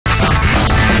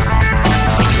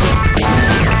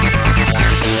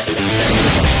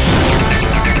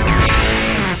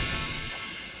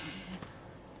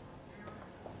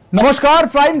नमस्कार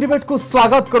prime debate को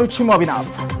स्वागत करुछि मो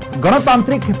अविनाश।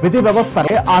 गणतांत्रिक विधि व्यवस्था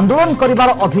रे आंदोलन करिवार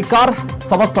अधिकार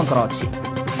समस्तंकर अछि,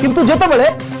 किंतु जेतेबेले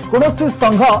कोनोसी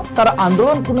संघ तार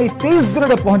आंदोलन को नै 23 दिन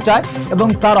रे पहुंचाए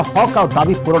एवं तार हक आ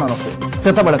दाबी पूर्ण न होय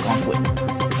सेतेबेले कोन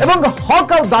होय एवं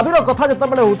हक आ दाबी रो कथा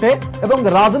जेतेबेले उठे एवं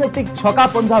राजनीतिक छका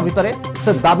पंजा भितरे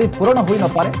से दाबी पूर्ण होई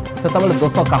न पारे सेतेबेले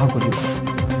दोष काहा को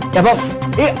जीव एवं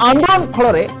ए आंदोलन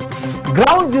फल रे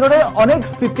ग्राउंड जीरो रे अनेक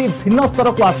स्थिति भिन्न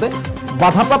स्तर को आसे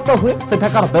बाधाप्राप्त हुए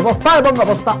सेठाकार व्यवस्था एवं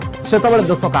अवस्था सेतबेले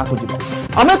दोष क्या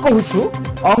आमे कहूँ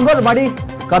अंगनवाड़ी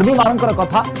कर्मी मानकर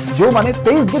कथा जो माने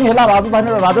 23 दिन है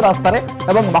राजधानी राजरास्ता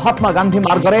एवं महात्मा गांधी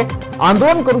मार्ग रे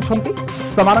आंदोलन करुछंती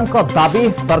दाबी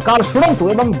सरकार शुणु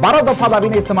एवं 12 दफा दाबी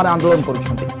नहीं से आंदोलन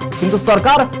करुछंती किंतु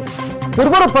सरकार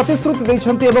पूर्वर प्रतिश्रुति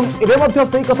देइछंती एवं एबे मध्य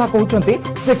सही कथा कहउछंती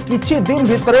जे किछि दिन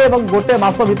भितरे एवं गोटे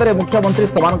मास भितरे मुख्यमंत्री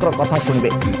समानकर कथा सुनिबे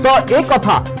तो ए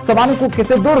कथा समानकु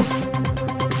केते दूर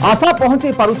आशा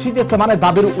पहुंची पारुछि जे सेमाने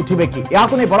दाबीरु उठिबे कि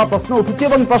याकु नै बड़ा प्रश्न उठुछि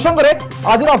एवं प्रसंग रे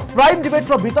आजिर प्राइम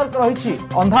डिबेट रो वितर्क रहिछि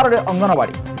अंधारे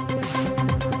अंगनवाड़ी।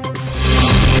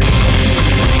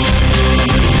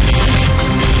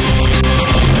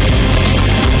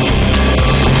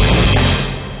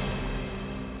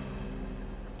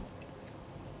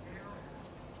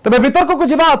 तबे वितर्क को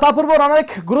जीवा ता पूर्व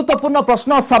अनेक गुरुत्वपूर्ण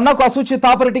प्रश्न सामना को आसुछि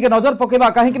तापर टिके नजर पकेबा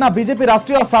काहे कि ना बीजेपी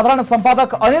राष्ट्रीय साधारण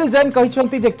संपादक अनिल जैन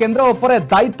कहिसंती जे केंद्र ऊपर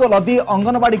दायित्व लदी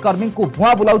अंगनवाड़ी कर्मी को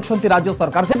भुआ बुलाउछंती राज्य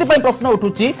सरकार सेति पई प्रश्न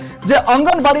उठुछि जे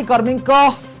अंगनवाड़ी कर्मी को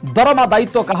दरमा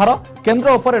दायित्व कहार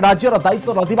केंद्र ऊपर राज्यर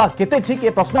दायित्व लदिबा केते ठीक ए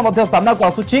प्रश्न मध्य सामना को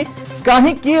आसुछि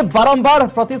काहे कि बारंबार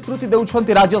प्रतिश्रुति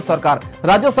देउछंती राज्य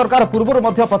सरकार पूर्व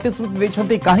मध्य प्रतिश्रुति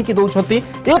देइछंती काहे कि देउछंती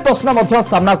ए प्रश्न मध्य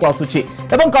सामना को आसुछि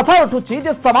एवं कथा उठुछि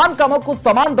जे समान काम को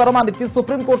समान दरमा नीति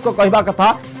सुप्रीम कोर्ट को कहबा कथा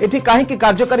एठी काहे कि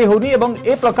कार्यकारी होनी एवं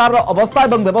ए प्रकार अवस्था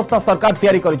एवं व्यवस्था सरकार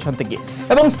तैयारी करिसंती कि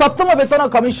एवं सप्तम वेतन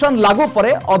कमिशन लागू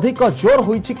परे अधिक जोर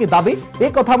होईछि कि दाबी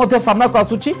ए कथा मध्य सामना को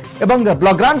आसुछि एवं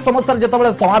ब्लॉक ग्रांट समस्या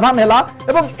जेतेबेले समाधान हैला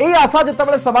एवं ए आशा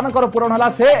जेतेबेले समानकर पूर्ण हैला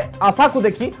से आशा को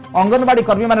देखि अंगनवाड़ी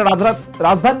कर्मी माने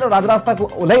राजधानी राजरास्ता को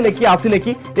ओल्हैले कि आसिले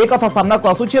कि ए कथा सामना को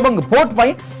आसुछि एवं वोट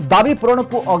पई दाबी पूरण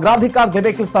को अग्राधिकार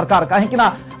देबे कि सरकार काहे कि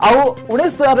ना आउ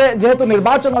 19 रे जेहेतु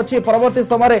निर्वाचन अछि परवर्ती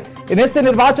समय एनएससी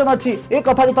निर्वाचन अछि ए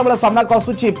कथा जेतेबेले सामना को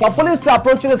आसुछि पॉपुलिस्ट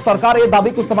अप्रोच रे सरकार ए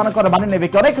दाबी को समानकर मानि नेबे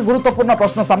कि अनेक गुरुत्वपूर्ण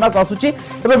प्रश्न सामना को आसुछि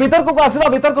एबे वितर्क को आसीबा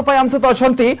वितर्क पई हम सहित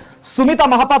अछंती सुमिता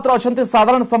महापात्र अछंती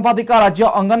साधारण संपादिका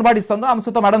राज्य अंगनवाड़ी संघ हम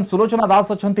सहित मैडम सुलोचना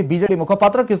दास अछंती बीजेडी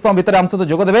मुखपात्र किस समय भितर हम सहित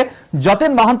जोग देबे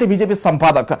जतिन महांती बीजेपी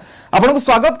संपादक आपन को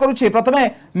स्वागत करूछि। प्रथमे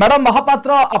मैडम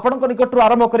महापात्र आपन को निकट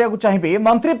आरंभ करिया को चाहिबे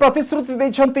मंत्री प्रतिश्रुति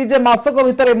दैछंती जे मासक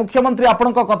भितर मुख्यमंत्री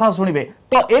आपन को कथा सुनिबे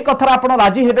तो ए कथा आपन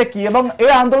राजी हेबे कि एवं ए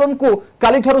आंदोलन को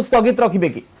काली ठरु स्थगित रखिबे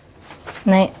कि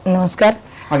नहीं। नमस्कार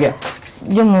आज्ञा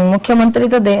जो मुख्यमंत्री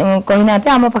तो कहिना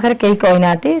आम पाखे कहीं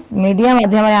कहिना मीडिया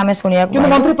माध्यम आम शुणा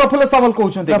मंत्री प्रफुल्ल सामल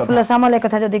कहउछंती प्रफुल्ल सामल एक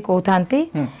कथा जदी कहउथांती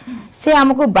से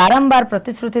हमको बारंबार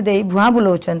प्रतिश्रुति दे भुआ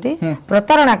बुलाउछंती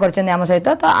प्रतारणा करछंती आम सहित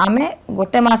तो आमे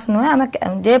गोटे मास नुहे आमे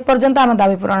जे पर्यंत आम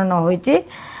दाबी पूरण न होईची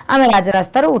आमे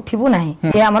राजरास्ता रो उठिबु नाही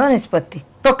ये हमर निष्पत्ति।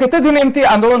 तो केते दिन एमती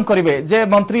आंदोलन करिवे जे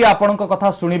मंत्री आपन को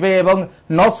कथा सुनिबे एवं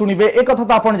न सुनिबे ए कथा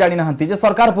तो आपन जानि नाहंती जे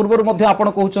सरकार पूर्व मध्य आपन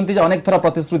कहउछंती जे अनेक थरा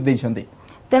प्रतिश्रुति दैछंती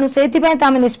तेणु से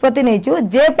आम निष्पत्ति नहीं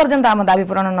जे पर्यंत आम दाबी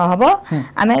पूरण न हो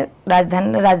आम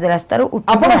राजधानी राजरास्ता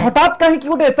हठात कहीं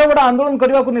गोटे एत बड़ा आंदोलन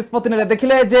करने को निष्पत्ति ने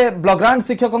देखिले जे ब्लॉक ग्रांट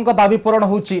शिक्षकों दाबी पूरण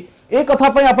होउची ए कथा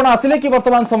पई आपण आसिले कि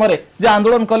वर्तमान समय जे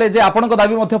आंदोलन कले जे आपण को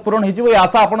दाबी मध्य पूरण हिजिबो ए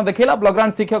आशा आपण देखिला ब्लॉक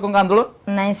ग्रांट शिक्षकों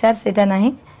आंदोलन नहीं सर सेटा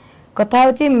नहीं कथा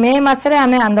होची मे मासरे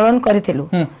आमे आंदोलन करिथिलु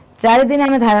 4 दिन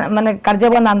आमे माने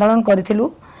कार्यबंद आंदोलन करिथिलु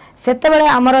सेते बेले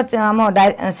हमर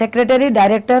सेक्रेटरी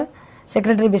डायरेक्टर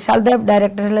सेक्रेटरी विशाल देव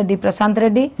डायरेक्टर हेले डी प्रशांत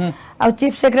रेड्डी आ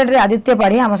चीफ सेक्रेटरी आदित्य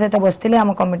पाढ़ी आम सहित बसथिले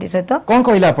आम कमिटी सहित कोन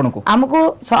कहिला आपनको हमको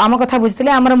आम कथा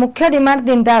बुझथिले हमर मुख्य डिमांड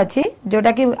तीनटा अछि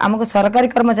जोटा कि हमको सरकारी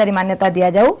कर्मचारी मान्यता दिया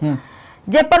जाऊ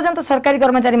जे पर्यंत सरकारी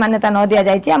कर्मचारी मान्यता न दिया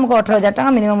जाइछि हमको 18000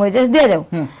 टका मिनिमम वेजेस दिया जाऊ।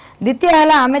 द्वितीय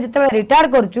हला आमे जते रिटायर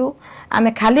करचू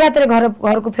आमे खाली हाथ रे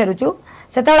घर को फेरुचू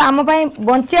सेते आम पई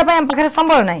बंचिया पई हम पाखरे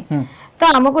संबल नाही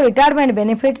तो हमको रिटायरमेंट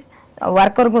बेनिफिट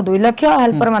वर्कर को 2 लाख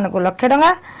हेल्पर मान को 1 लाख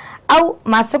टका आउ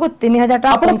मास को 3000 टका।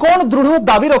 आपण कोन दृढ़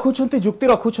दाबी रखुछंती जुक्ति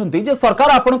रखुछंती जे सरकार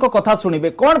आपण को कथा सुनिबे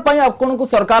कोन पई आपण को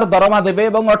सरकार दरमा देबे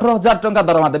एवं 18000 टका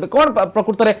दरमा देबे कोन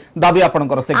प्रकृत रे दाबी आपण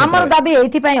कर से हमर दाबी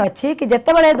एथि पई अछि कि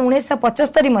जते बेले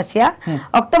 1975 मसिया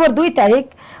अक्टोबर 2 तारिख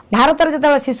भारत रे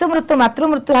जते शिशु मृत्यु मातृ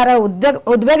मृत्यु हार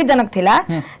उद्वेगजनक थिला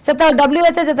सेते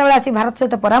WHO जते बेले आसी भारत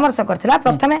सहित परामर्श करथिला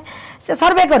प्रथमे से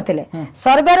सर्वे करथिले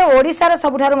सर्वे रो ओडिसा रे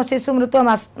सबठार शिशु मृत्यु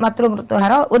मातृ मृत्यु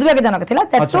हार उद्वेगजनक थिला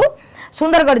तेतु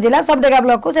सुंदरगढ़ जिला सब डेगा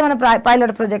ब्लॉक को से माने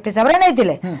पायलट प्रोजेक्ट हिसाब रे नै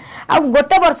थिले आ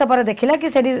गोटे वर्ष पर देखिला कि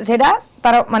सेडी सेडा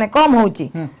तार माने कम होउची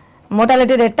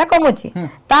मोर्टालिटी रेटा कमुची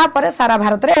तापर सारा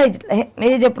भारत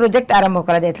रे जो प्रोजेक्ट आरंभ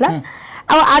करा जायतला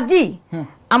आज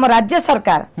आम राज्य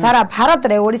सरकार सारा भारत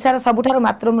रे ओडिसा रे सबुठारु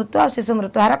मातृ मृत्यु और शिशु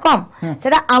मृत्यु हार कम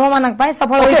सेटा आम मानक पय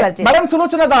सफल होई पारछि। मैडम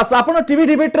सुलोचना दास आपण टीवी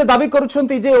डिबेट रे दाबी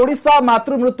करूछंती जे ओडिसा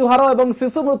मातृ मृत्यु हार एवं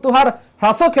शिशु मृत्यु हार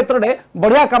ह्रास क्षेत्र रे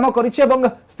बढ़िया काम करिछि एवं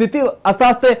स्थिति आस्ते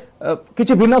आस्ते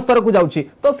किछि भिन्न स्तर को जाउछि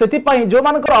तो सेति पय जो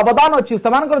मानकर अवदान अछि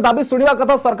समानकर दाबी सुनिवा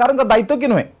कथा सरकार का दायित्व कि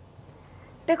नहे।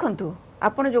 देखंतु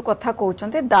आपण जो कथा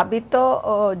कहउचंते दाबी तो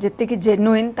जेते कि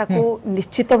जेन्युइन ताको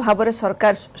निश्चित भाव रे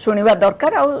सरकार सुनिवा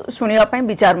दरकार आ सुनिवा पय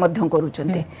विचार मध्यम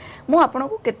करूचंते। मु आपण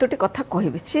को केतोटी कथा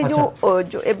कहिबि से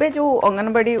जो एबे जो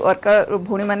अंगनवाड़ी वर्कर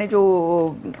भूणी माने जो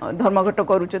धर्मघट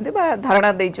करूचंते बा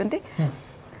धारणा देइचंते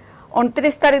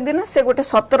 29 तारीख दिन से गोटे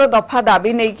 17 दफा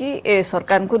दाबी नहीं कि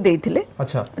सरकार को देइथिले।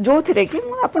 अच्छा जो थिरे कि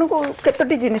मु आपन को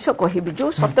केतोटी जिनिस कहिबि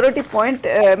जो 17टी पॉइंट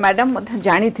मैडम मध्य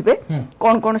जानि थिबे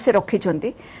कोन से रखी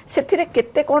छंती सेथिरे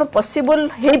केते कोन पॉसिबल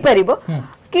हेई परिबो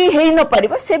कि हेई न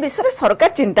परिबो से विषय सरकार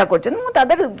चिंता करछन। मु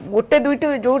तादर गोटे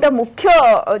दुईटी जोटा मुख्य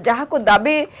जहा को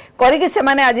दाबी करिके से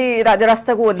माने आज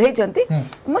राजरास्ता को ओल्हेई छंती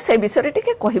मु से विषय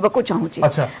टिके कहिबा को चाहूची।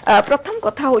 प्रथम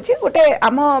कथा होची गोटे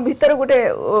आम भीतर गोटे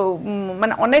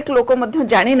माने अनेक लोक मध्य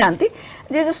जानि नांती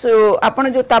जे जो आपण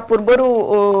जो ता पूर्वरु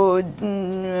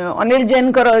अनिल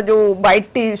जैन कर जो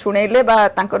बाइटटी सुनेले बा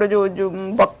तांकर जो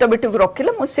वक्तव्यटी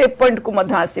रखिले मु से पॉइंट को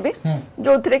मध्य आसीबे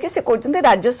जो थरे के से कहउचंते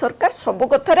राज्य सरकार सब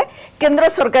कथारे केंद्र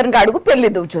सरकार गाड़ को पेली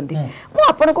दउचंती। मु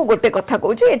आपण को गोटे कथा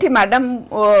कहउची एठी मैडम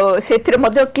सेथिरे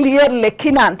मध्य क्लियर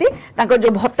लेखि नांती तांकर जो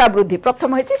भत्ता वृद्धि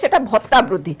प्रथम होइची सेटा भत्ता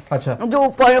वृद्धि जो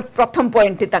प्रथम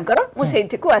पॉइंट तांकर मु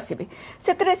सेथि को आसीबे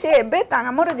सेथिरे से एबे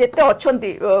हमर जेते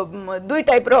अछंती दुई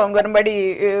टाइप रो अंगनवाड़ी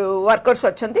वर्कर्स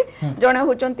अछंती जणे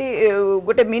होचंती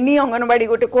गोटे मिनी अंगनवाड़ी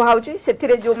गोटे को हाउची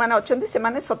सेथिरे जो माने अछंती से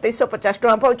माने 2750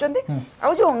 टका पाउचंती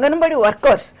आ जो अंगनवाड़ी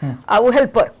वर्कर्स आ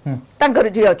हेल्पर तांकर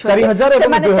जे अछंती से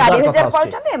माने 4000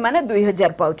 पाउचंती माने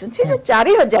 2000 पाउचंती से जो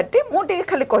 4000 टी मु टे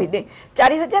खाली कहि दे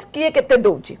 4000 किए केते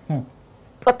दउची।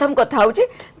 प्रथम कथा होची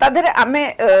तादरे आमे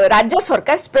राज्य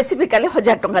सरकार स्पेसिफिकली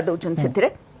 1000 टका दउचन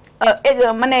सेथिरे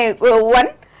माने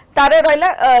 1 तारे रहला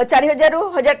 4000 रु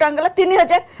 1000 टका गला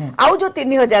 3000 आउ जो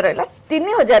 3000 रहला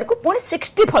 3000 को पुणी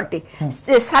 60-40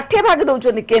 60 भाग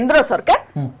दउचंती केंद्र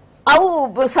सरकार आउ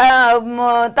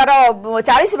तार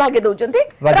 40 भाग दउचंती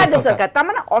राज्य सरकार ता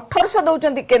माने 1800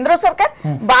 दउचंती केंद्र सरकार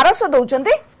 1200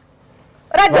 दउचंती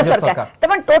राज्य सरकार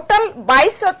तमन टोटल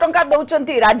 2200 टका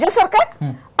दउचंती राज्य सरकार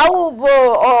आउ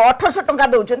 1800 टका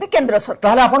दउचंती केंद्र सरकार।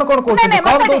 ताले आपण कोन कहउछंती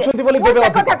कम दउचंती बोली देबे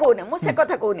कथा कहूने मु से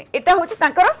कथा कहूने एटा होची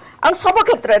तांकर आ सब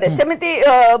क्षेत्र रे सेमिति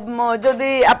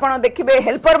जदी आपण देखिबे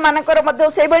हेल्पर मानकर मध्ये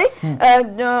सेई बळी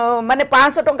माने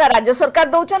 500 टका राज्य सरकार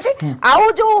दउचंती आउ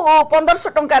जो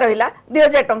 1500 टका रहिला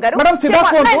 2000 टका रो मैडम सीधा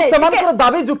कोन समानकर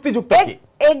दाबी जुक्ति जुक्त की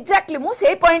एक्जेक्टली मु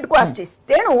सेई पॉइंट को आछि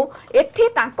तेनु एठी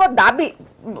तांको दाबी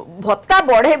भत्ता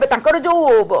बढ़ेबे तांकर जो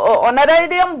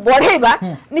ऑनरेरियम बढ़ेबा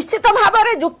निश्चित भाव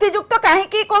रे जुक्ति जुक्त काहे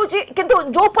की कहउची किंतु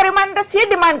जो परिमाण रे से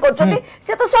डिमांड करछथि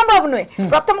से तो संभव नय।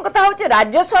 प्रथम कथा होची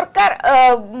राज्य सरकार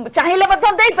चाहिले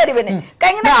मध्य देई परिबे नै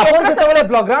काहे ना आपण जेतेबेले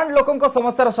ब्लॉकग्राउंड लोकन को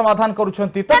समस्या रा समाधान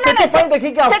करूछंती तो सेति पई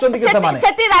देखि कि आछंती के माने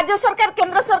सेति राज्य सरकार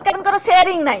केंद्र सरकारनकर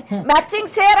शेयरिंग नै मैचिंग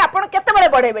शेयर आपण केतेबेले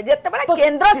बढ़ेबे जेतेबेले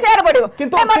केंद्र शेयर बढ़िबो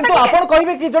किंतु आपण कहिबे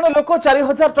कि जने लोक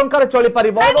 4000 टंका रे चली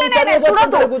परिबो এবং 4000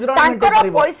 टंका रे गुजरान कर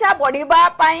पैसा बढ़िबा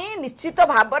पई निश्चित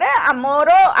भाव रे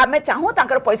हमरो आमे चाहू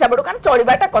तांकर पैसा बढ़ो कारण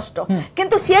चलिबाटा कष्ट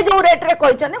किंतु से जो रेट रे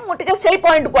कहिछन मु टिके सेही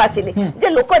पॉइंट को आसिली जे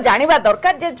लोक जानिबा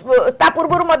दरकार जे ता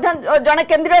पूर्वरु मध्य जने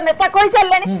केंद्रीय नेता कहि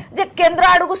सारलेनी जे केंद्र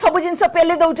आडू को सब जिंस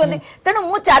पेली दउछन तेनु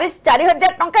मु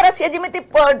 4000 टंका रे से जिमिति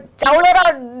चाउल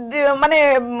रो माने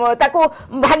ताको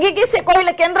भागी की से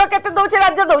कहिले केंद्र केते दउछ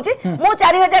राज्य दउछ मु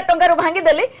 4000 टंका रो भांगी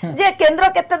देली जे केंद्र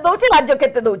केते दउछ राज्य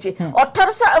केते दउछ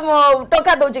 1800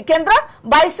 टंका दउछ केंद्र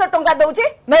 2200 टंका दउची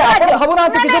नै आपण हबुना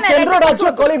कि केंद्र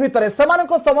राज्य कली भितरे समान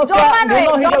को समस्या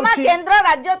भिन्न ही जाउची केंद्र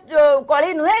राज्य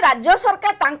कली नुहे राज्य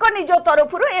सरकार तांको निज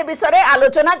तरफरु ए विषय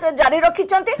आलोचना जारी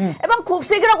रखिचंती एवं खूब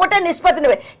शीघ्र गोटे निष्पत्ति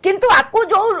नेबे किंतु आकु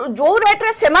जो रेट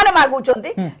रे सेमाने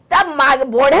मागुचंती ता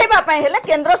बढ़ेबा पय हेले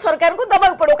केंद्र सरकार को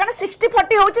दबाव पड़ो कारण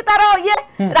 60-40 होची तार ये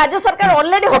राज्य सरकार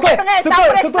ऑलरेडी होटे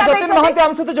सत्यन महांती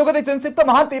हम सहित जोग दैछन सिक्त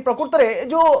महांती प्रकृत रे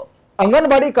जो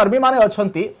अंगनवाड़ी कर्मी माने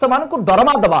अछंती समान को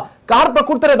दरमा दबा कार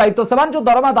प्रकृत रे दायित्व समान जो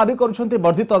दरमा दाबी करूछंती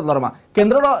वर्धित दरमा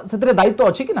केंद्र रो सेतरे दायित्व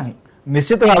अछि कि नाही।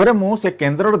 निश्चित भाव में मु से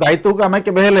केंद्र दायित्व को आम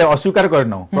के अस्वीकार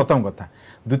करना प्रथम कथा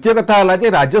द्वितीय कथा है जे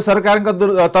राज्य सरकार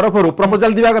तरफ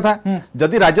प्रपोजल दिवा कथा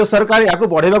जदि राज्य सरकार या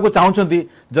बढ़ेवा चाहूँगी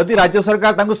जदि राज्य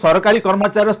सरकार तांको सरकारी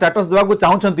कर्मचारी स्टेटस देवा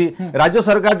चाहूँगी राज्य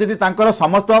सरकार जदि तांकर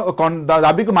समस्त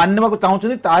दाबी को मानने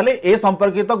चाहूँगी ताले ए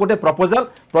संपर्कित गोटे प्रपोजल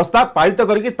प्रस्ताव पारित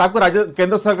करके राज्य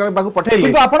केंद्र सरकार पठेले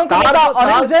किंतु आपण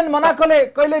अनिल जैन मना कले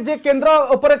कहले जे केंद्र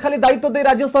ऊपर खाली दायित्व दे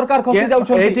राज्य सरकार खसी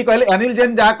जाउछो एठी कहले अनिल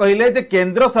जैन जहा कहले जे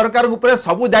केंद्र सरकार ऊपर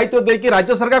सब दायित्व दे कि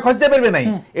राज्य सरकार खसी जाय परबे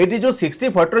नहीं एठी जो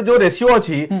 60-40 जो रेशियो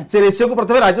अछि से रेशियो को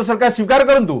प्रथम राज्य सरकार स्वीकार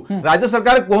करंतु राज्य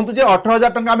सरकार कहंतु जे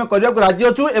 18000 टंका हम करिया को राज्य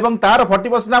अछु एवं तार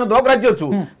 40% हम दो राज्य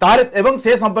अछु तार एवं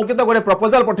से संपर्कित गोटे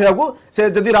प्रपोजल पठेया को से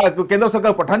जदि केंद्र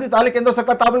सरकार पठांती ताले केंद्र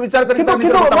सरकार तापर विचार करि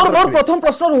मोर प्रथम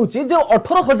प्रश्न रहउची जे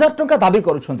 18000 टंका दाबी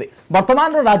करूछन्ते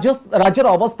वर्तमान राज्यर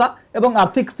अवस्था एवं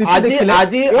आर्थिक स्थिति देखिले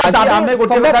आज आमे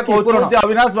गोटे कथा कहउछु जे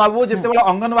अविनाश बाबू जेतेबेला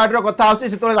अंगनवाड़ी रो कथा आउची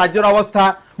सेतेबेला राज्यर अवस्था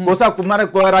कोसा माने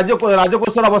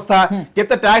राजकोषर अवस्था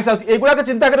केते टैक्स आउची एगुडा के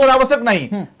चिंता करबा आवश्यक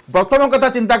नहीं प्रथम कथा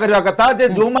चिंता करबा कथा जे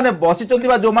जो माने बसिचंती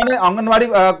बा जो माने अंगनवाड़ी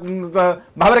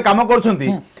भाबरे काम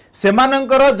करूछंती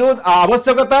सेमानंकर जो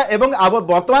आवश्यकता एवं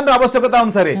वर्तमान आवश्यकता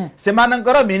अनुसार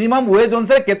सेमानंकर मिनिमम वेज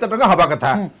अनुसार केते टका हबा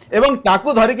कथा एवं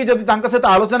ताकू धरि कि जदि तांका सहित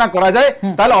आलोचना करा जाय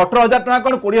ताले 18000 टका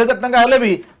कोन 20000 टका हेले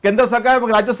भी केंद्र सरकार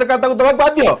और राज्य सरकार ताकू दबा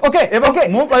बाध्य ओके एवं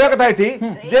मु कहया कथा एठी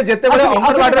जे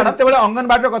जेतेबेले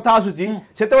अंगनवाड़ी कथा आसुची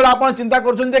सेतेबेले आपण चिंता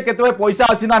करछन जे केतेबेले पैसा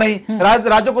अछि ना नहीं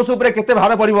राजकोष ऊपर केते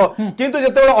भार पड़िबो किंतु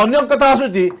जेतेबेले अन्य कथा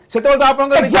आसुची सेतेबेले आपण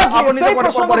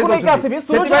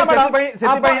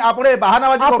सेति आपण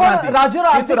बहानाबाजी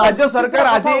राज्य सरकार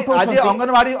आज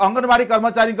अंगनवाड़ी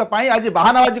कर्मचारी आज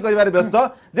बहानाबाजी कर व्यस्त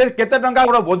जे केते टंका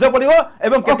बोझ पड़ो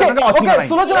एवं केते टंका अछि नै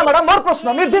सुलोचना मैडम मोर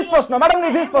प्रश्न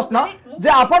निर्दिष्ट प्रश्न जे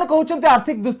आपण कहउचंते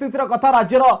आर्थिक दुस्थितिर कथा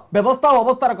राज्यर व्यवस्था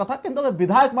अवस्थार कथा किंतु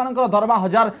विधायक मानकर दरमा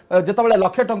 1000 जेतेबेले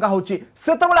लाख टंका होची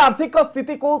सेतेबेले आर्थिक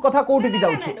स्थिति को कथा कोठी की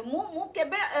जाउची मु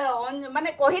केबे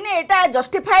माने कहिने एटा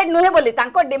जस्टिफाइड नहे बोली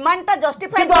तांको डिमांड ता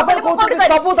जस्टिफाइड किंतु आपण कहउचंते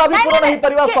सब दाबी पूरा नहीं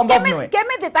करबा संभव नहे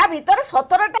केमे ता भीतर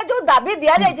 17 टा जो दाबी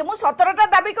दिया जाय जे मु 17 टा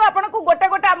दाबी को आपण को गोटे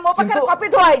गोटे मो पाखर कॉपी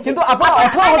धोआ है किंतु आपण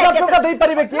 18000 टंका देई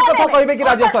परिबे की कथा कहबे कि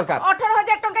राज्य सरकार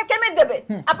 18000 टंका केमे देबे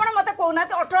आपण मते कहउना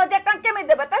 18000 टंका केमे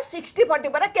देबे ता 60-40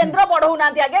 पर केंद्र बढ़ौ ना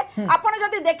आगे आपण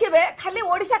जदी देखिबे खाली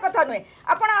ओडिसा कथा नय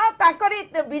आपण तांकरी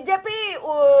बीजेपी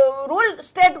रूल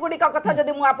स्टेट गुडी का कथा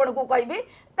जदी मु आपण को कहबी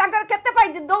तांकर केते पाई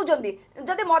दउजंदी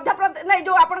जदी मध्य प्रदेश नै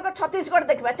जो आपण को छत्तीसगढ़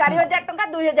देखबा 4000 टंका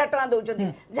 2000 टंका दउजंदी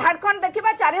झारखंड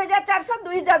देखिबा 4400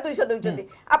 2200 दउजंदी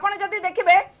आपण जदी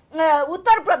देखिबे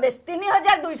उत्तर प्रदेश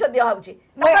 3200 दिया होउची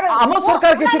हम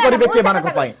सरकार किछि करिबे के मानक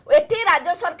पाई एठी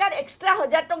राज्य सरकार एक्स्ट्रा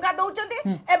 1000 टंका दउचंदी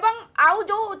एवं आउ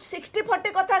जो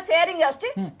 60-40 कथा शेयरिंग आछी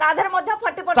ताधर मध्ये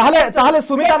 40% ताहले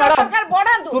सुमिता मैडम सरकार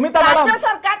बढ़ांतु सुमिता मैडम राज्य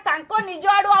सरकार तांको निज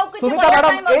आडू आउ किछि सुमिता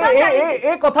मैडम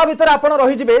ए कथा भीतर आपण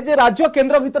रहि जिवे जे राज्य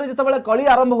केंद्र भीतर जतबेले कली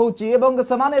आरंभ होउची एवं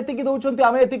समान एति की दउचंती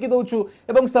आमे एति की दउचु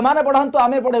एवं समान बढ़ांतु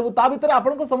आमे बढ़ेबु ता भीतर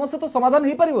आपण को समस्या तो समाधान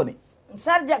ही परिबोनी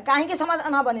सर काहे के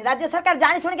समाधान हबनी राज्य सरकार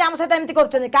जानि सुनि के हम सहित एमति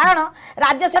करछन कारण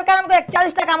राज्य सरकार हमको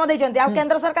 41 टा काम दैछन्ती आ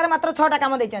केंद्र सरकार मात्र 6 टा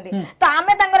काम दैछन्ती तो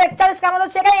आमे तांगर 41 काम दो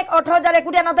से काहे 18000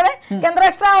 एकुटिया न देबे केंद्र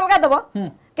एक्स्ट्रा अलगा देबो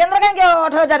केंद्र काहे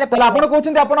 18000 पले आपण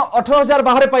कहउछन्ती आपण 18000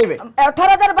 बाहर पाइबे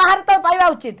 18000 बाहर तो पाइबा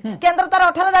उचित केंद्र तार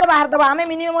 18000 बाहर देबो आमे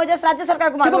मिनिमम वेजेस राज्य सरकार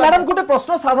को किंतु मैडम गुटे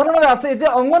प्रश्न साधारण रे आसे जे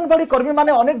अंगनवाड़ी कर्मी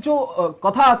माने अनेक जो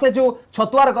कथा आसे जो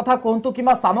छतुआर कथा कहंतु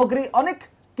किमा सामग्री अनेक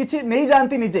किछि नहीं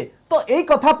जानती निजे तो एई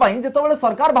कथा पई जेतबेले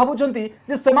सरकार भाबुचंती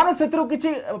जे सेमाने सेतिरु किछि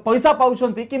पैसा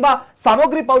पाउचंती किबा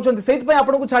सामग्री पाउचंती सेति पई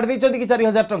आपन को छाड़ दैचंती कि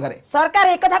 4000 टंका रे सरकार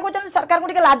एक कथा कहउचंती सरकार को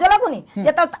के लाज लागुनी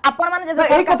जे त आपन माने जे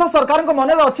एई कथा सरकार को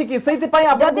मन रे अछि कि सेति पई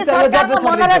आपन को 4000 रे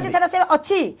मन रे अछि सेटा से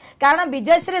अछि कारण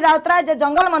विजयश्री राउतराय जे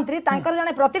जंगल मंत्री तांकर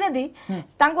जने प्रतिनिधि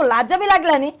तांको लाज भी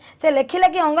लागलानी से लेखिले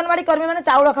कि अंगनवाड़ी कर्मी माने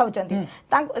चाउल खाउचंती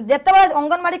तांको जेतबेले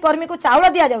अंगनवाड़ी कर्मी को चाउल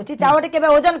दिया जाउची चाउलटी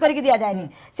केबे ओजन करके दिया जायनी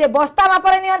से बस्ता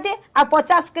मापरे नियंती आ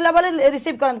 50 किलो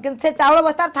रिसीव करन कि से चावल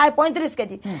बस्ता थाय 35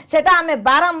 केजी सेटा हमें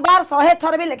बारंबार 100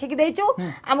 थर भी लेखि देइचु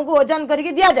हमको ओजन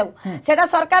करके दिया जाऊ सेटा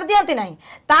सरकार दियंती नाही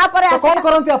तापर तो कोन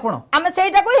करंती आपण हमें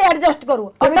सेटा को एडजस्ट करू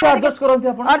केमे एडजस्ट करंती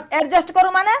आपण और एडजस्ट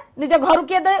करू माने निज घर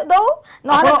के दऊ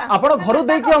न आपण घर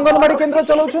देई कि अंगनवाड़ी केंद्र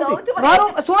चलाउछंती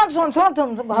घर सुन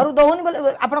घर दउनी बोले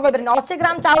आपण कहि परनी 80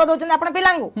 ग्राम चावल दउछन आपण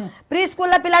पिलांगु प्री स्कूल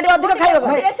ला पिलाडी अधिक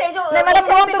खाइबो से जो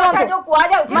मैडम जो कुआ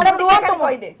जाउची मैडम रुहंतु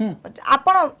कहि दे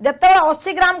आपण जते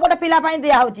 80 ग्राम गोटे पिला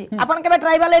दिया होची आपण केबे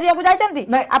ट्राइबल एरिया को जाइछंती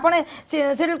आपण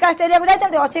शेड्यूल कास्ट एरिया को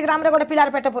जाइछंती 80 ग्राम रे गोटे पिलार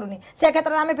पेट पुरुनी से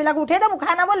क्षेत्र में पिला को उठे दबु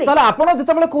खाना बोली ताले आपण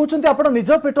जतबेले कहउछंती आपण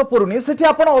निज पेट पुरुनी सेठी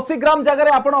आपण 80 ग्राम जगह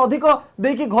रे आपण अधिक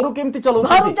देकी घरु केमती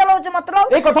चलौछंती घरु चलौछ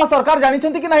मतलब ए कथा सरकार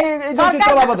जानिछंती कि नाही ए जे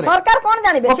चित्र बाबत रे सरकार कोन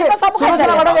जानिबे से तो सब खाइ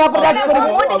सुरक्षा मैडम यहां पर बात करिबो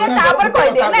मु टिके तापर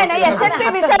कहि दे नहीं नहीं एसएनपी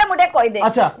विषय मुडे कहि दे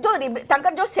अच्छा जो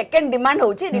तांकर जो सेकंड डिमांड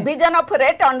होची revision of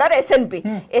rate under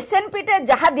S&P टे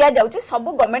जहा दिया जाउची सब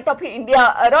government of India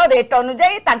row rate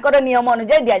अनुଯାयी तांकर नियम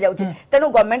अनुଯାयी दिया जाउची तेनु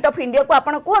गवर्नमेंट ऑफ इंडिया को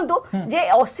आपण कोहंतु जे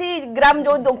 80 ग्राम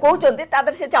जो कहउचंती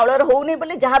तादर से चावलर होउनी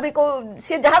बोली जहा भी को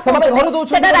से जहा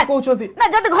कहउचंती ना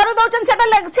जद घर दउचन सेटा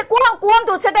से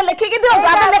कोहंतु सेटा लेखि के दियो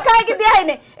बाबा लेखा है कि दिया है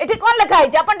ने एठी कोन लेखा है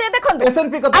आपण ते देखंतु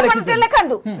एसएनपी कत लेखि आपण ते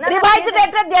लेखंतु रिवाइज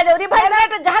रेट रे दिया जाउ रिवाइज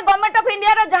रेट जहा गवर्नमेंट ऑफ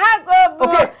इंडिया रो जहा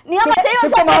नियम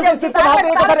से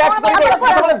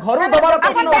घरु दबार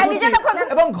प्रश्न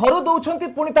एवं घरु दउछंती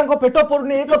पुनी तांको पेट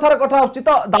पुरनी ए कथार कथा आछी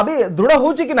तो दाबी दृढ़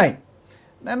होउची कि नाही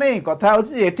नहीं नहीं कथा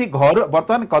होची एठी घर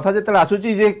वर्तमान कथा जेते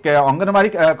आसुची जे अंगनवाड़ी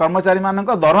कर्मचारी मानक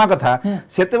दरमा कथा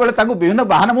सेते बेले तांको विभिन्न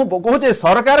बहाना मु कहूचे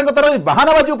सरकार को तरह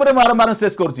बहानाबाजी ऊपर मारमार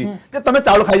स्ट्रेस करची जे तमे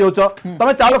चावल खाइ जाउछ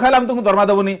तमे चावल खाइला हम तुमको दरमा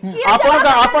देबोनी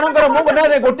आपनकर मु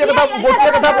नै गोटे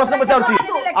कथा प्रश्न पचाउची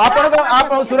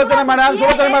आपन सुरचना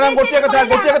मैडम गोटे कथा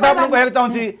आपन कहै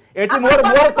चाहूची एठी मोर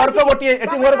तर्क गोटिए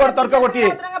एठी मोर तर्क गोटिए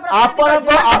आपन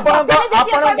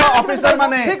ऑफिसर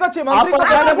माने ठीक अछि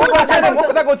मंत्री मु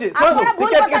कथा कहूची सुनो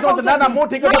ठीक है ना ना मु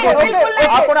ठीक कथा कहूची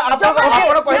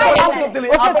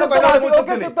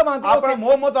आपन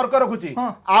मो तर्क रखुची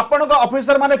आपन को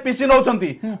ऑफिसर माने पीसी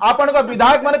नउचंती आपन को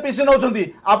विधायक माने पीसी नउचंती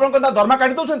आपन को दरमा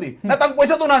काटी दउचंती ना तां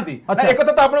पैसा दउनांती एक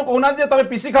कथा तो आपन कहउना जे तमे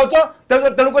पीसी खाउछ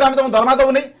तेनु कर हम तुम दरमा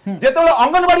दउ नै जेतेबेले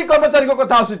अंगनवाड़ी कर्मचारी को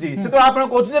कथा आसुची से तो आपन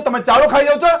कहउची जे तमे चावल खाइ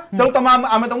जाउछ तेनु तम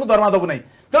आमे तुमको दरमा दउ नै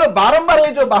तेणु बारंबार ये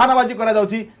जो बहानाबाजी करा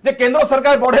जाउची जे केंद्र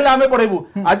सरकार बढ़ेले आमे बढ़ेबू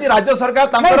आज राज्य सरकार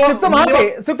तांकर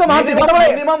सिक्त महांती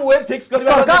मिनिमम वेज फिक्स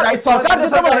करबा सरकार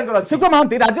जेतेबेले सिक्त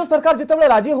महांती राज्य सरकार जेतेबेले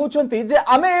राजी होउछंती जे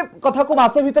आमे कथा को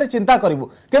मास भीतर चिंता करबू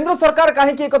केंद्र सरकार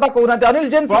काहे की कथा कहउनाते अनिल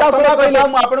जैन सीधा सीधा कहले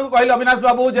हम आपन को कहले अविनाश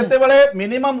बाबू जेतेबेले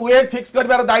मिनिमम वेज फिक्स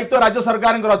करबार दायित्व राज्य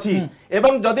सरकार अछि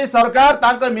एवं जदि सरकार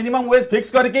तांकर मिनिमम वेज फिक्स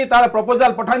करके तार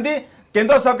प्रपोजल पठांती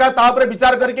केंद्र सरकार ता ऊपर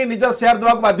विचार करके निजर शेयर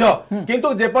देवाक बाध्य किंतु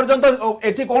जे पर्यंत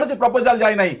एठी कोनसी प्रपोजल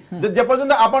जाय नाही जे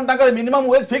पर्यंत आपण तांकर मिनिमम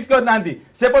वेज फिक्स कर नांती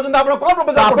से पर्यंत आपण कोन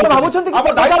प्रपोजल आपण भाबुछंती कि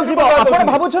प्रपोजल जीव आपण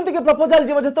भाबुछंती कि प्रपोजल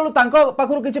जीव जेतलो तांको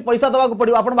पाखरु किछि पैसा देवाक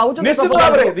पड़ियो आपण भाबुछंती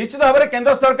निश्चित भाबरे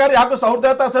केंद्र सरकार याको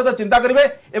सहृदयता सहित चिंता करिवे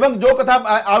एवं जो कथा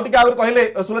आउटिके आगर कहले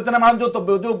सुलोचना मैडम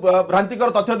जो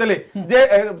भ्रांतिकर तथ्य देले जे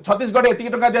छत्तीसगढ़ एतिकी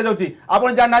टका दिया जाउची आपण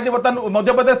जान नादी वर्तमान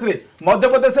मध्य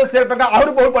प्रदेश से से टका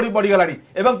आहुरी बहुत बढ़ी गलानी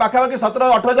एवं पाखापाखि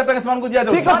 17-18 टका समान को दिया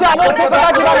जाउची ठीक अछि आमे से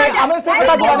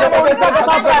कथा दिवाने ओडिसा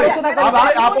कथा पर आलोचना करबा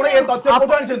आपण ए तथ्य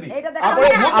कोठो आनछंती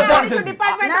आपण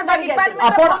डिपार्टमेंट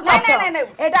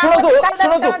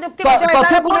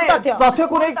तथ्य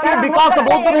को नहीं विकास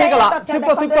बहुत दूर हेगला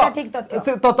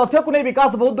सिक्त तथ्य को नहीं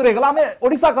विकास बहुत दूर हेगला हमें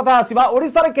ओडिसा कथा आसीबा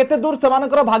ओडिसा रे केते दूर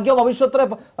सेमानकर भाग्य भविष्यत रे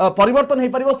परिवर्तन हे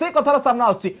परिबो से कथा सामना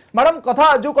आछि मैडम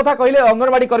कथा जो कथा कहले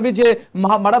अंगनवाड़ी कर्मी जे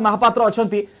मैडम महापात्र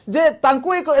अछंती जे तांको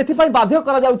एक एथि पई बाध्य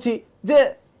करा जाउछि जे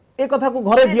ए कथा को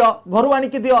घरे दियो घरु आनी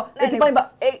के दियो एथि पई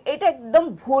एटा एकदम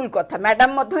भूल कथा मैडम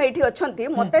मध्य एठी अछंती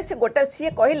मते से गोटे सिए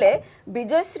कहले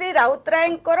विजयश्री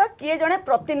राउतरायकर किए जने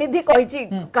प्रतिनिधि कहिछि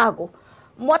काको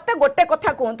मते गोटे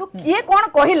कथा कहतु किए कोन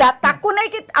कहिला ताकू नै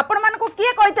कि आपण मान को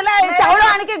किए कहितला चावल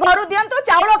आनी के घरु दियंतो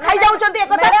चावल खाइ जाउछंती एक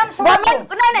कथा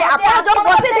गवर्नमेंट नै नै आपण जो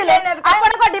बसे दिले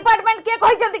आपण को डिपार्टमेंट के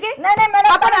कहिसंती कि नै नै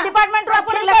मैडम आपण डिपार्टमेंट रो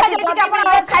आपण लेखा जेति कि आपण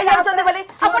खाइ जाउछंती बोली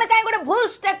आपण काई गोटे भूल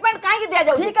स्टेटमेंट काई कि दिया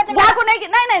जाउछ जाको नै कि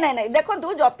नै नै नै देखंतु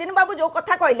जतिन बाबू जो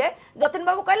कथा कहले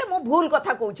मु भूल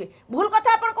कथा कहूची भूल कथा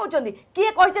आपण कहउछंती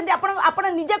किए कहिसंती आपण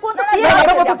निजे कोन तो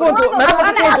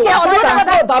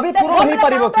दाबी पूर्ण हे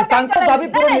परिबो कि तांको दाबी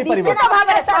निश्चित भाव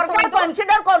सरकार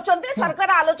कंसीडर करछंती सरकार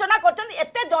आलोचना करछंती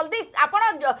एते जल्दी आपण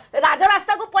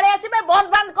राजरास्ता को पळे आसीबे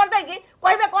बंद कर दे कि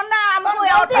कहबे कोन ना हमको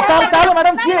ताले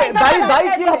मैडम की दाई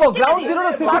की हबो ग्राउंड जीरो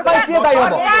रो स्थिति पाई की दाई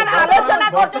हबो आलोचना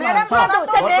करछंती मैडम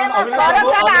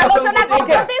सरकार आलोचना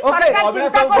करछंती सरकार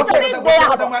चिंता करछंती दे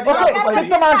हबो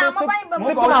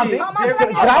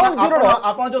ग्राउंड जीरो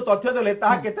आपण जो तथ्य देले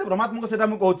ता केते भ्रमात्मक सेटा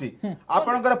हम कहूची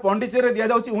आपनकर पंडिचेरी रे दिया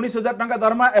जाउची 19000 टका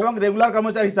दरमा एवं रेगुलर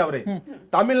कर्मचारी हिसाब रे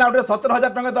तमिलनाडु रे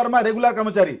 17000 टका दरमा रेगुलर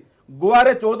कर्मचारी गोवा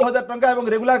रे 14000 टका एवं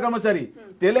रेगुलर कर्मचारी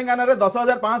तेलंगाना रे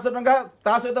 10500 टका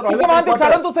ता सहित रहबे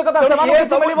छाडंतु से कथा समान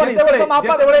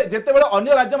जेतेबेले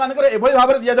अन्य राज्य मानकर एभଳି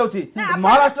भाबरे दिया जाउची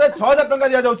महाराष्ट्र रे 6000 टका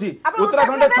दिया जाउची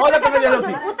उत्तराखंड रे 6000 टका दिया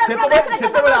जाउची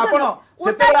सेतेबेले आपण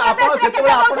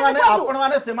आपण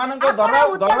माने सेमानक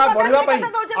दरमा बढ़िबा पई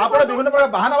आपण विभिन्न प्रकार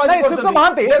बहानाबाजी करछन। सिद्ध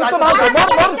महांती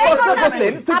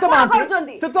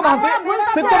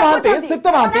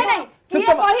ये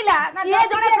कहिला ये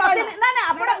जने प्रतिनिधि ना ना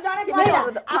आपण जने कहिला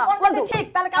आपण ठीक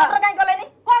ताले काउंटर काई कलेनी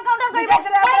कोन काउंटर करिवे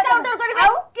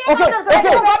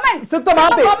गवर्नमेंट सिद्ध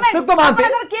महांती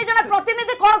के जने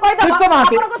प्रतिनिधि कोन कहि दबा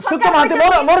सिद्ध महांती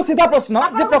मोर सीधा प्रश्न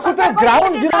जे प्रकृति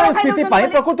ग्राउंड जीरो स्थिति पाई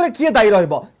प्रकृति किए दायी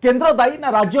रहबो केंद्र दायी ना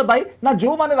राज्य दायी ना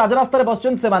जो माने राजरास्ता रे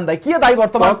बसचन से मान दायी किए दायी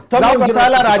वर्तमान ग्राउंड जीरो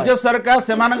राज्य सरकार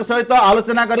सेमानक सहित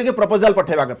आलोचना करी के प्रपोजल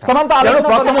पठेबा कथा समान तो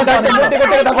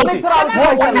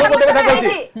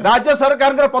राज्य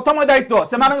सरकार प्रथम दायित्व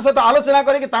सेमानक सहित आलोचना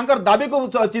करी दाबी को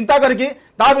चिंता करके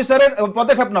ता विषय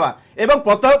पदक्षेप नवा एवं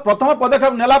प्रथम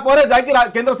पदक्षेप नेला परे जाकी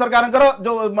केंद्र सरकार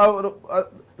जो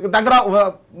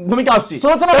भूमिका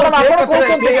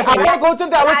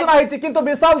आलोचना होती किंतु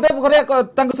विशाल देव घरे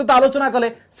सहित आलोचना कले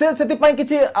से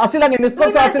किछि आसिलानी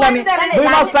निष्कर्ष आसिलानी 2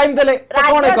 मास टाइम देले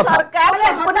कोन एक सरकार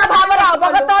संपूर्ण भाव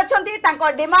अवगत अछंती तांको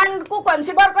डिमांड को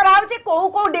कंसीडर करा होची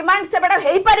को डिमांड से बडा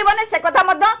हेई परिबने से कथा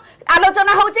मध्य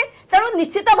आलोचना होची तेनु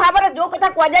निश्चित भाव जो कथा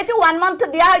कुआ जाय 1 मंथ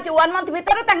दिया होची 1 मंथ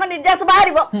भीतर तांको निर्देश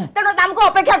बाहरिबो तेनु तामको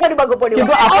अपेक्षा करबाको पडिबो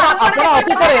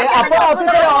किंतु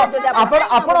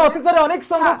आपण अतीत अनेक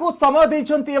संघ को समय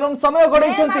देइछंती एवं समय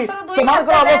गडैछंती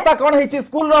समाजर अवस्था कोन हेछि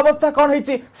स्कूल रो अवस्था कोन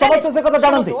हेछि समस्त से कथा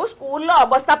जानंती स्कूल रो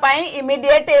अवस्था पई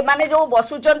इमीडिएट माने जो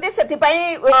बसुचंती सेति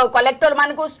पई कलेक्टर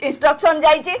मान को इंस्ट्रक्शन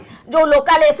जाईछि जो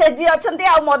लोकल एसएसजी अछंती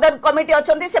आ मदर कमिटी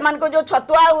अछंती से मान को जो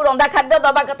छतुआ और रंदा खाद्य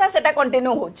दबा कथा सेटा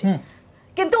कंटिन्यू होछि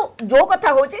किंतु जो कथा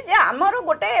होची जे हमर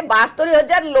गोटे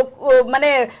 72,000 लोक माने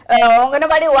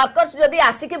अंगनवाड़ी वर्कर्स जदी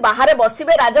आसिक बाहर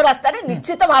बसिबे राज रास्ता रे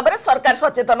निश्चित भाव रे सरकार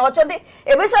सचेतन अछंती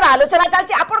ए विषय आलोचना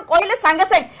चालची आपण कहिले संगे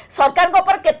संगे सरकार को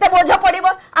ऊपर केते बोझ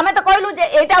पड़िबो आमे तो कहलु जे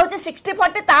एटा होची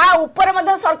 60-40 ता ऊपर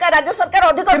मध्ये सरकार राज्य सरकार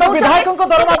अधिक विधायकों को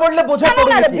दरमा पड़ले बोझ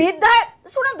पड़ले विधायक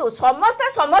सुनंतु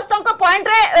समस्त पॉइंट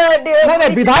रे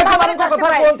नहीं विधायक मान को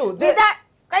कथा कोंतु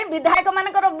कई विधायक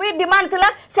मानकर भी डिमांड थिला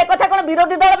से कथा कोन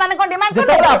विरोधी दल मान कोन डिमांड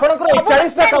जेते आपनकर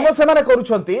 41 टा काम से माने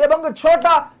करूछंती एवं 6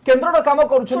 टा केंद्र रो काम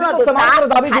करूछंती तो समानकर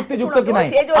दाबी युक्ति युक्त कि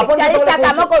नाही आपण 41 टा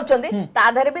काम करूछंती ता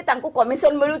धरे भी तांको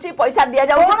कमिशन मिलुची पैसा दिया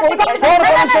जाउची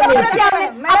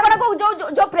आपन को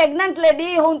जो प्रेग्नेंट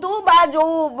लेडी होंतु बा जो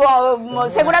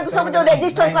सेगुडा सब जो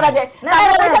रजिस्टर करा जाय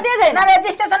पैसा दिया जाय ना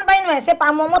रजिस्ट्रेशन पई नुहे से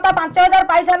ममता 5000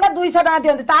 पैसा ला 200 टाका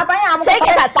दियंती ता पई हम से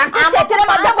कथा तांको सेथिरे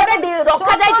मध्ये गोटे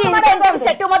रखा जायची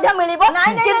इंसेंटिव मध्ये मिलिबो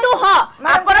किंतु हां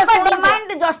आपण को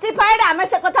डिमांड जस्टिफाइड हमें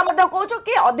से कथा मध्ये कहूछु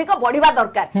कि अधिक बढ़िबा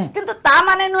दरकार किंतु ता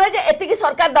माने नुहे जे एतिकी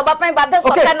सरकार दबा पई बाध्य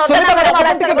सरकार न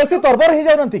देना बेसी तरबर हे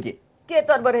जाउनथि कि के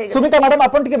तरबर हे सुमिता मैडम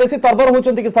आपण टिके बेसी तरबर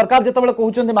होचंती कि सरकार जेतेबेले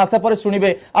कहउचंती मासे पर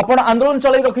सुनिबे आपण आंदोलन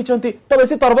चलाई रखिचंती तो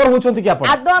बेसी तरबर होचंती कि आपण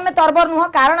आदो हमें तरबर नुह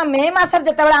कारण मे मासर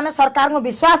जेतेबेले हमें सरकार को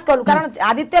विश्वास करू कारण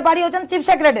आदित्य बाड़ी होचन चीफ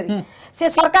सेक्रेटरी से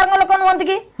सरकार को लोक नहंत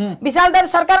कि विशाल देव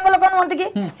सरकार को लोक नहंत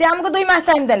कि से हमको 2 मास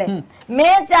टाइम देले मे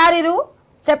 4 रु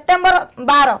सेप्टेम्बर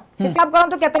 12 हिसाब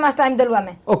करंतु केते मास टाइम देलु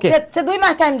हमें से 2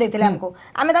 मास टाइम देथिले हमको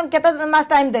हमें तम केते मास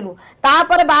टाइम देलु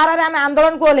तापर 12 रे हमें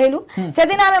आंदोलन को ओलेलु से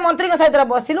दिन हमें मंत्री को सहित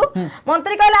बसिलु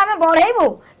मंत्री कहले हमें बढ़ाइबो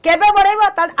केबे बढ़ाइबो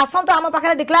आसंत हम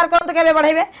पाखरे डिक्लेयर करंतु केबे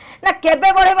बढ़ाइबे ना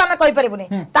केबे बढ़ाइबो हमें कहि परिबुनी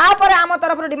तापर हम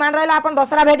तरफ डिमांड रहला आपण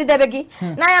दसरा भेटी देबे कि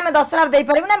ना हमें दसरा देई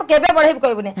परिबु ना केबे बढ़ाइबो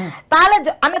कहिबुनी ताले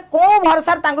हमें को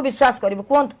भरोसा तांको विश्वास करबो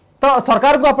कोंत तो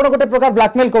सरकार को आपण गोटे प्रकार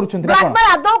ब्लैकमेल करूछंती ब्लैकमेल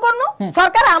आदौ करनु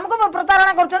सरकार हमको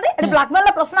प्रतारणा करछंती एडी ब्लैकमेल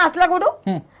ला प्रश्न आसला कोडू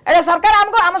एडे सरकार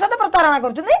हमको हम साथे प्रतारणा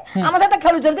करछंती हम साथे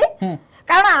खेलुछंती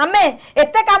कारण आमे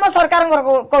एते काम सरकार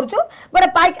करछु गोटे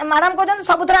मैडम कहछंती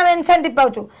सबुथरा हम इंसेंटिव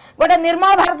पाउछु गोटे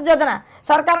निर्मल भारत योजना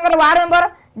सरकार वार्ड मेंबर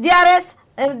जीआरएस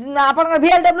आपण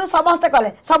VLW समस्त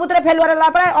कले सबुतरे फेलुअर होला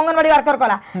पर अंगनवाड़ी वर्कर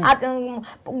कला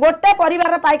गोटे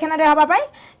परिवार पाइखाना रे हबा पई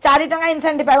 4 टका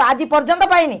इंसेंटिव पाइ आज पर्यंत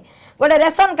पाइनी गोटे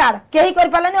रेशन कार्ड केही कर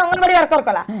पालेनी अंगनवाड़ी वर्कर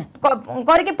कला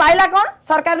करके पाइला कोन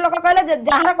सरकार लोक कहले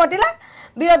जहार कटिला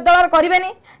विरोध दल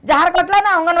करिवेनी जहार कटला ना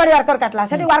अंगनवाड़ी वर्कर काटला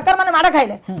सेठी वर्कर माने माडा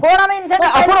खाइले कोन हम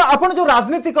इंसेंटिव आपण जो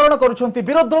राजनीतिकरण करूछंती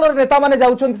विरोध दल नेता माने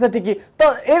जाउछंती सेठी की तो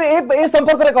ए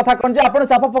संपर्क रे कथा कोन जे आपण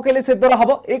चाप पकेले से दल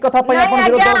हबो ए कथा पय आपण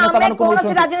विरोध दल नेता मान को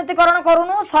कोन राजनीतिकरण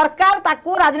करूनु सरकार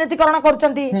ताकू राजनीतिकरण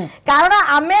करछंती कारण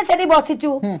आमे सेठी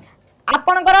बसिचू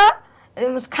आपनकर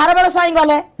खारबेल स्वाई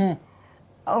गले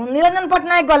निरंजन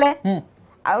पटनायक गले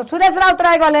सुरेश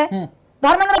राउतराय गले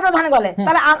धर्मेंद्र प्रधान गले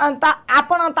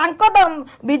आपण तांको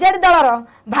बीजेडी दलर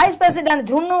भाइस प्रेसिडेंट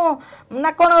झुन्नू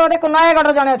ना कोन गोटे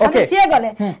नयागढ़ जने अछि सिए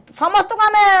गले समस्त को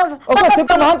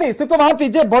हमें सित महांती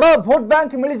जे बड़ वोट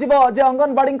बैंक मिली जिवो जे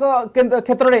अंगनवाड़ी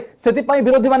क्षेत्र रे सेति पई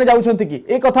विरोधी माने जाउछंती कि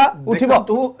ए कथा उठिबो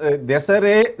तू देश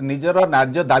रे निजर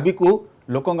न्याय दाबी को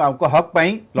लोक हक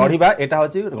पाई लड़िबा एटा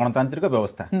होची गणतांत्रिक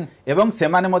व्यवस्था एवं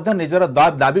सेमाने मध्य निजर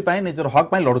दाबी पाई निजर हक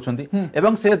पाई लड़ुछंती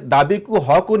एवं से दाबी को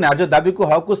हक को न्याय दाबी को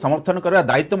हक को समर्थन करबा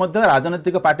दायित्व मध्य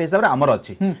राजनीतिक पार्टी हिसाब रे हमर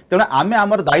अछि तेना आमे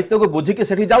हमर दायित्व को बुझी के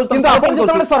सेठी जाउ किंतु आपण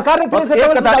जेतले सरकार रे थिले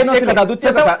सेतले जाई नथिले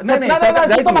द्वितीय कथा नै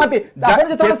जाई माती आपण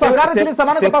जेतले सरकार थिले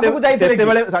समान के पाखु जाईथिले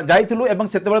सेतेबेले जाईथिलु एवं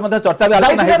सेतेबेले मध्य चर्चा भी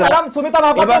आलोचना हेतला मैडम सुमिता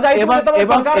महापात्र जाईथिले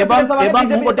एवं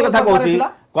मु गोटे कथा कहूची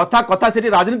कथा से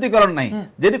राजनीतिकरण नहीं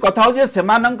जेडी कथा हो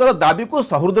सेमानंकर दाबी को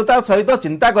सहृदता सहित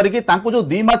चिंता करके तांको जो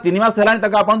 2 मास 3 मास हेलानी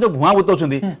ताका आपण जो भुआ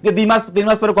बुतौछंदी जे 2 मास 3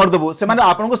 मास पर कर देबो सेमाने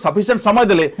आपण को सफिशिएंट समय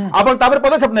देले आपण तापर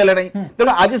पदक्षेप नेले नहीं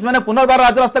तेनो आज सेमाने पुनर्बार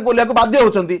राजरास्ता को लेको बाध्य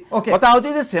होछंदी कथा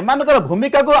होची जे सेमानकर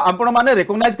भूमिका को आपण माने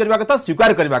रिकॉग्नाइज करबा कथा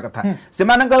स्वीकार करबा कथा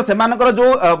सेमानकर जो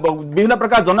विभिन्न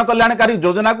प्रकार जन कल्याणकारी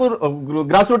योजना को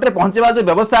ग्रासरूट रे पहुंचेबा जो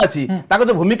व्यवस्था अछि ताको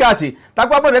जो भूमिका अछि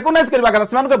ताको आपण रिकॉग्नाइज करबा कथा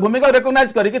सेमानकर भूमिका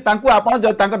रिकॉग्नाइज करके तांको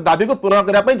आपण दाबी को पूर्ण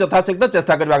करने यथाशीघ्र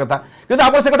चेष्टा करने कथा किंतु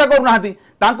आप से कथा करूना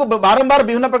बारंबार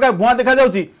विभिन्न प्रकार भुआ देखा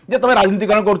जाउची जे तमे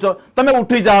राजनीतिकरण करछो तमे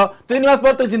उठी जाओ 3 मास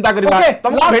पर चिंता करबा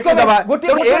तमे भेट देबा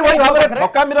एई वही भाबरे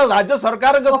ठकामीर राज्य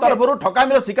सरकार के तरफरु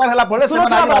ठकामीर शिकार हला पड़े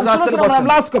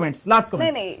लास्ट कमेंट्स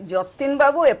नहीं नहीं जतिन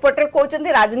बाबू एपटे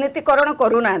कहउचंती राजनीतिकरण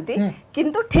करूनांती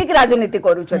किंतु ठीक राजनीति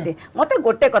करूचंती मते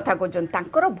गोटे कथा कहउचन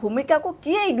तांकर भूमिका को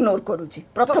किए इग्नोर करूची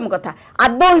प्रथम कथा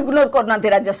आदौ इग्नोर करनांती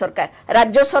राज्य सरकार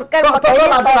राज्य सरकार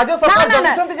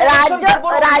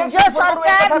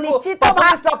निश्चित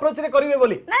अप्रोच रे करिवे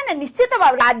बोली ना निश्चित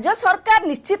भाव राज्य सरकार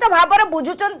निश्चित भाव रे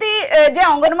बुझुचंती जे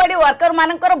अंगनवाड़ी वर्कर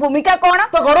मानकर भूमिका कोन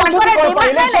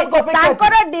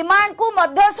तांकर डिमांड को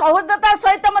मध्य सहृदता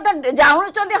सहित मध्य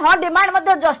जाणुचंती हां डिमांड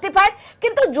मध्य जस्टिफाइड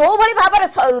किंतु जो भली भाव रे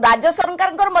राज्य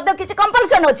सरकार मध्य किछि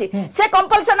कंपल्सन अछि से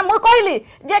कंपल्सन मु कहली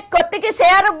जे कति के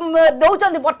शेयर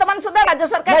दउचंती वर्तमान सुधा राज्य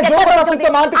सरकार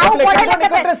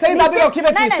केते सही दाबी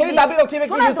रखिबे कि सही दाबी रखिबे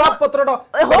कि हिसाब पत्र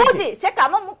होउची से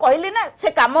काम मु कहली ना से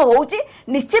काम होउची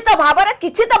निश्चित भाव रे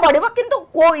किछि त बढ़िबो किंतु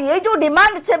ये जो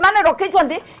डिमांड से माने रखि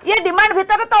छंती ये डिमांड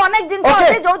भीतर तो अनेक जिंस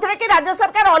अछि जोथरे कि राज्य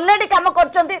सरकार ऑलरेडी काम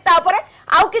करछंती ता ऊपर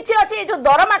आउ किछि अछि जो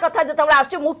दरमा कथा जतबे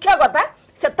आछि मुख्य कथा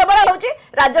सेतबे होउची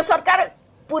राज्य सरकार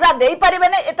पूरा देई परिबे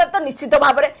नै एत तो निश्चित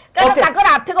भाव रे कारण ताकर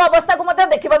आर्थिक अवस्था को मते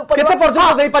देखिबा पड़िबो केते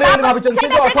पर्यंत देई परिबे नै भाबिचन से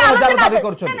 18000 दाबी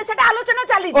करछन नै सेटा आलोचना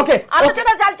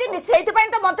चाली सेति पई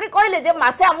तो मंत्री कहले जे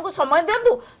मासे हमकु समय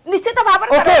देंतु निश्चित भाव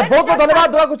रे ओके बहुत बहुत धन्यवाद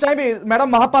देवा को चाहिबी मैडम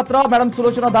महापात्र मैडम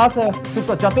सुलोचना दास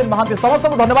सुत जतिन महांती समस्त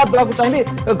को धन्यवाद देवा को चाहिबी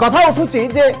कथा उठुची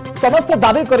जे समस्त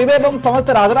दाबी करिवे एवं समस्त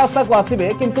राजरास्ता को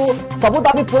आसीबे किंतु सब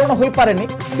दाबी पूर्ण होई पारेनी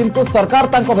किंतु सरकार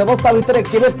तांको व्यवस्था भितरे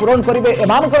केबे पूर्ण करिवे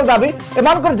एमानकर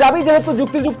दाबी जेहेतु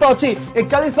युक्ति युक्त अछि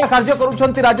 41 टा कार्य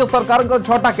करूछंती राज्य सरकार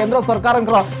 6टा केंद्र सरकार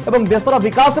एवं देशर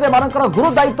विकास रे मानकर गुरु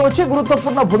दायित्व अछि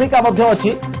गुरुत्वपूर्ण भूमिका मध्ये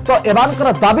अछि तो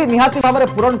एमानकर दाबी निहाती भाबरे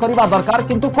पूर्ण करिबा दरकार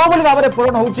किंतु कोबली भाबरे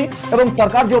पूर्ण होउछि एवं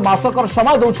सरकार जो मासकर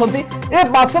समय दउछंती ए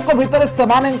मासक भितरे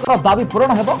सेमानकर दाबी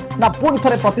पूर्ण हेबो ना पुनि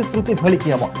थरे प्रतिश्रुति भेलिकी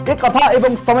हेबो ए कथा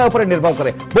एवं समय ऊपर निर्भर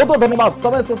करे बहुत बहुत धन्यवाद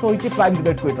समय शेष होइछि प्राइम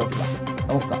डिबेट को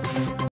नमस्कार।